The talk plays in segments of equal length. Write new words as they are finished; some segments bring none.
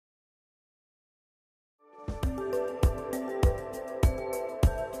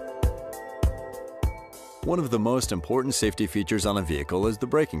One of the most important safety features on a vehicle is the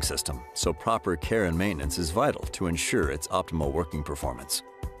braking system, so proper care and maintenance is vital to ensure its optimal working performance.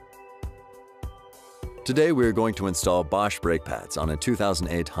 Today we are going to install Bosch brake pads on a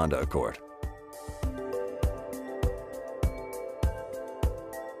 2008 Honda Accord.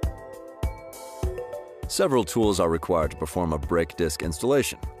 Several tools are required to perform a brake disc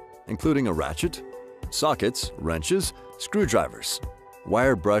installation, including a ratchet, sockets, wrenches, screwdrivers,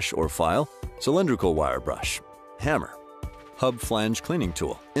 wire brush or file, cylindrical wire brush, hammer, hub flange cleaning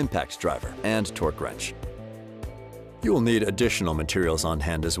tool, impact driver, and torque wrench. You will need additional materials on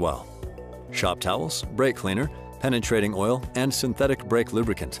hand as well. Shop towels, brake cleaner, penetrating oil, and synthetic brake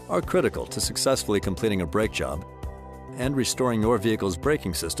lubricant are critical to successfully completing a brake job and restoring your vehicle's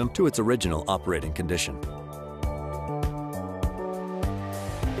braking system to its original operating condition.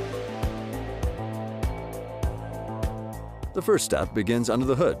 The first step begins under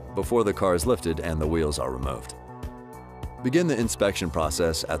the hood before the car is lifted and the wheels are removed. Begin the inspection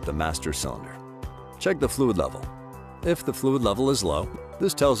process at the master cylinder. Check the fluid level. If the fluid level is low,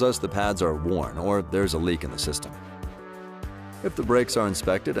 this tells us the pads are worn or there's a leak in the system. If the brakes are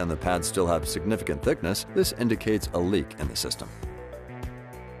inspected and the pads still have significant thickness, this indicates a leak in the system.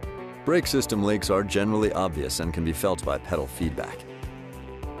 Brake system leaks are generally obvious and can be felt by pedal feedback.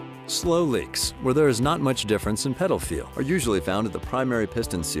 Slow leaks, where there is not much difference in pedal feel, are usually found at the primary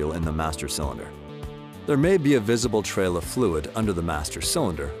piston seal in the master cylinder. There may be a visible trail of fluid under the master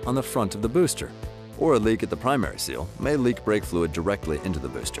cylinder on the front of the booster, or a leak at the primary seal may leak brake fluid directly into the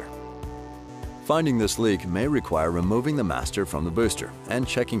booster. Finding this leak may require removing the master from the booster and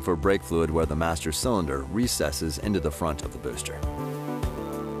checking for brake fluid where the master cylinder recesses into the front of the booster.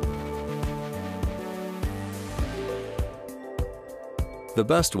 The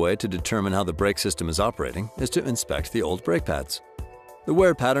best way to determine how the brake system is operating is to inspect the old brake pads. The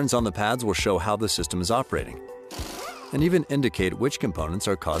wear patterns on the pads will show how the system is operating and even indicate which components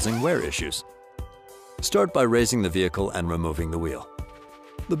are causing wear issues. Start by raising the vehicle and removing the wheel.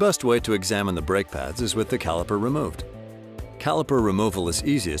 The best way to examine the brake pads is with the caliper removed. Caliper removal is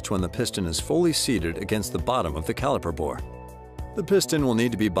easiest when the piston is fully seated against the bottom of the caliper bore. The piston will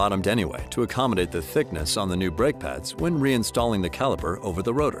need to be bottomed anyway to accommodate the thickness on the new brake pads when reinstalling the caliper over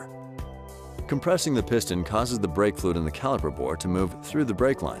the rotor. Compressing the piston causes the brake fluid in the caliper bore to move through the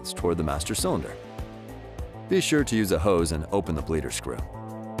brake lines toward the master cylinder. Be sure to use a hose and open the bleeder screw.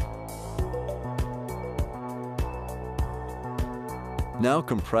 Now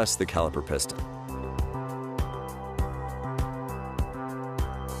compress the caliper piston.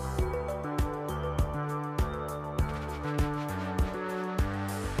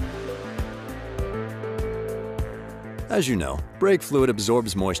 As you know, brake fluid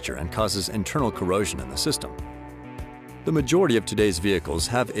absorbs moisture and causes internal corrosion in the system. The majority of today's vehicles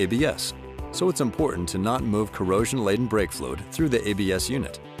have ABS, so it's important to not move corrosion-laden brake fluid through the ABS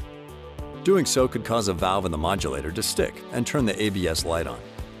unit. Doing so could cause a valve in the modulator to stick and turn the ABS light on.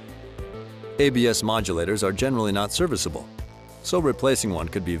 ABS modulators are generally not serviceable, so replacing one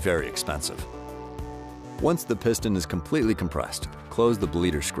could be very expensive. Once the piston is completely compressed, close the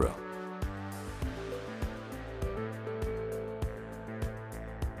bleeder screw.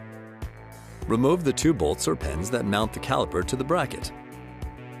 Remove the two bolts or pins that mount the caliper to the bracket,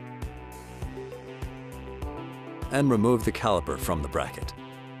 and remove the caliper from the bracket.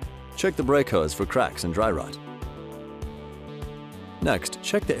 Check the brake hose for cracks and dry rot. Next,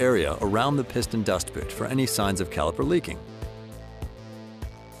 check the area around the piston dust boot for any signs of caliper leaking.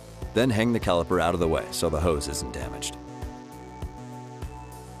 Then hang the caliper out of the way so the hose isn't damaged.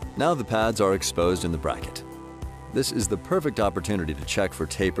 Now the pads are exposed in the bracket. This is the perfect opportunity to check for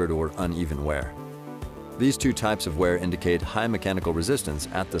tapered or uneven wear. These two types of wear indicate high mechanical resistance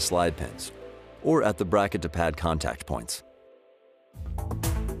at the slide pins or at the bracket to pad contact points.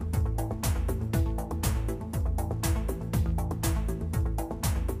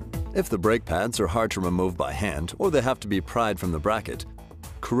 If the brake pads are hard to remove by hand or they have to be pried from the bracket,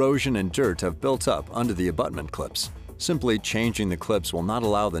 corrosion and dirt have built up under the abutment clips. Simply changing the clips will not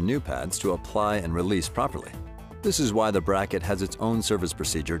allow the new pads to apply and release properly. This is why the bracket has its own service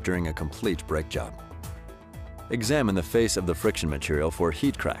procedure during a complete brake job. Examine the face of the friction material for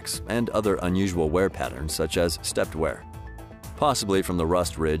heat cracks and other unusual wear patterns such as stepped wear, possibly from the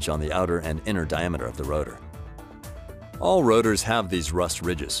rust ridge on the outer and inner diameter of the rotor. All rotors have these rust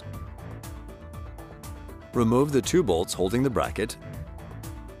ridges. Remove the two bolts holding the bracket,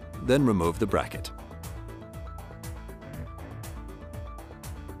 then remove the bracket.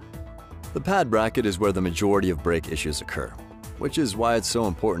 The pad bracket is where the majority of brake issues occur, which is why it's so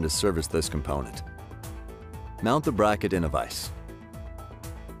important to service this component. Mount the bracket in a vise.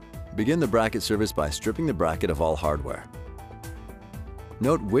 Begin the bracket service by stripping the bracket of all hardware.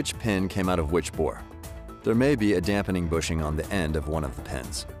 Note which pin came out of which bore. There may be a dampening bushing on the end of one of the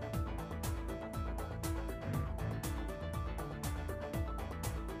pins.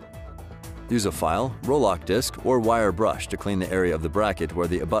 Use a file, roll-lock disc, or wire brush to clean the area of the bracket where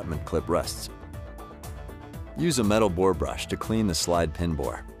the abutment clip rests. Use a metal bore brush to clean the slide pin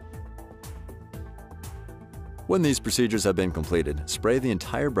bore. When these procedures have been completed, spray the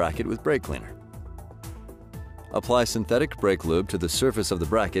entire bracket with brake cleaner. Apply synthetic brake lube to the surface of the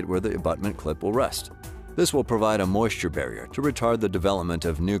bracket where the abutment clip will rest. This will provide a moisture barrier to retard the development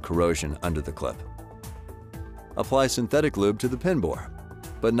of new corrosion under the clip. Apply synthetic lube to the pin bore,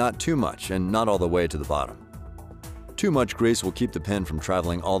 but not too much and not all the way to the bottom. Too much grease will keep the pin from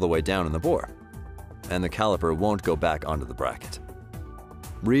traveling all the way down in the bore, and the caliper won't go back onto the bracket.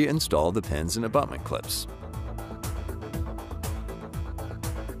 Reinstall the pins and abutment clips.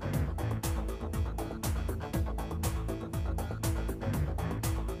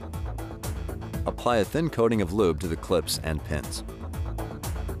 Apply a thin coating of lube to the clips and pins.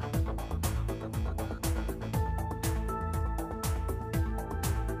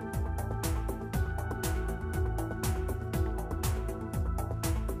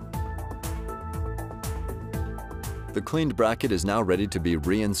 The cleaned bracket is now ready to be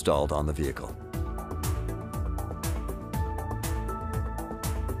reinstalled on the vehicle.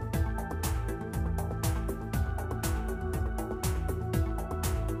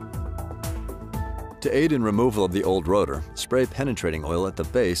 To aid in removal of the old rotor, spray penetrating oil at the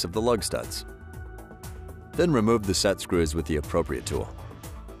base of the lug studs. Then remove the set screws with the appropriate tool.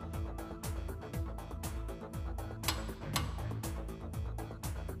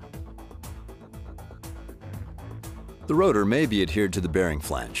 The rotor may be adhered to the bearing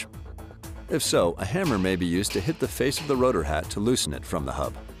flange. If so, a hammer may be used to hit the face of the rotor hat to loosen it from the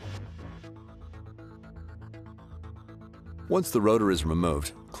hub. Once the rotor is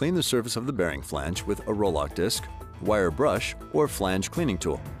removed, clean the surface of the bearing flange with a roll-lock disc, wire brush, or flange cleaning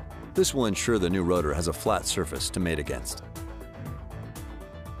tool. This will ensure the new rotor has a flat surface to mate against.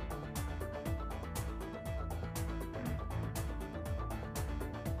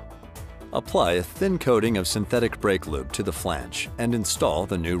 Apply a thin coating of synthetic brake lube to the flange and install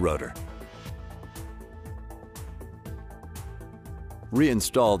the new rotor.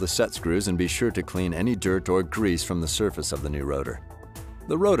 Reinstall the set screws and be sure to clean any dirt or grease from the surface of the new rotor.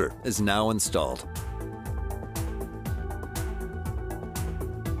 The rotor is now installed.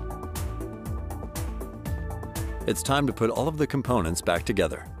 It's time to put all of the components back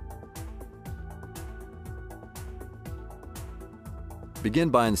together. Begin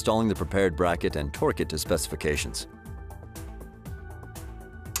by installing the prepared bracket and torque it to specifications.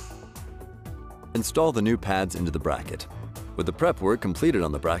 Install the new pads into the bracket. With the prep work completed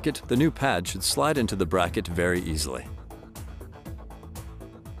on the bracket, the new pad should slide into the bracket very easily.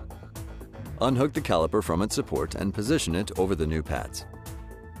 Unhook the caliper from its support and position it over the new pads.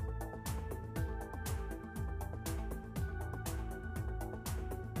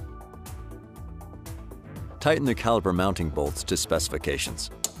 Tighten the caliper mounting bolts to specifications.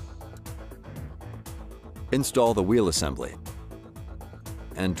 Install the wheel assembly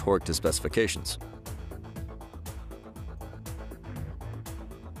and torque to specifications.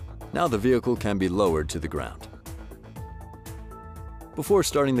 Now the vehicle can be lowered to the ground. Before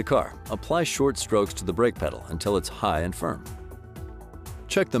starting the car, apply short strokes to the brake pedal until it's high and firm.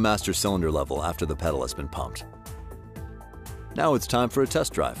 Check the master cylinder level after the pedal has been pumped. Now it's time for a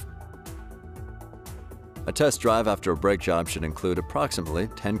test drive. A test drive after a brake job should include approximately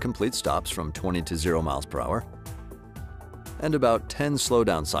 10 complete stops from 20 to 0 miles per hour and about 10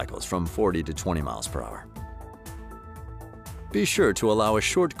 slowdown cycles from 40 to 20 miles per hour. Be sure to allow a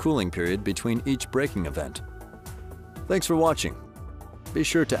short cooling period between each braking event. Thanks for watching. Be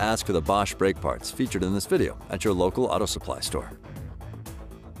sure to ask for the Bosch brake parts featured in this video at your local auto supply store.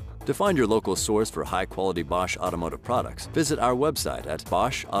 To find your local source for high-quality Bosch automotive products, visit our website at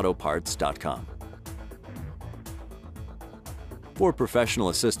boschautoparts.com. For professional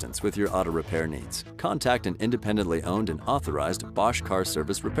assistance with your auto repair needs, contact an independently owned and authorized Bosch Car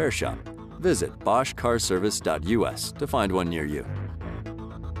Service repair shop. Visit boschcarservice.us to find one near you.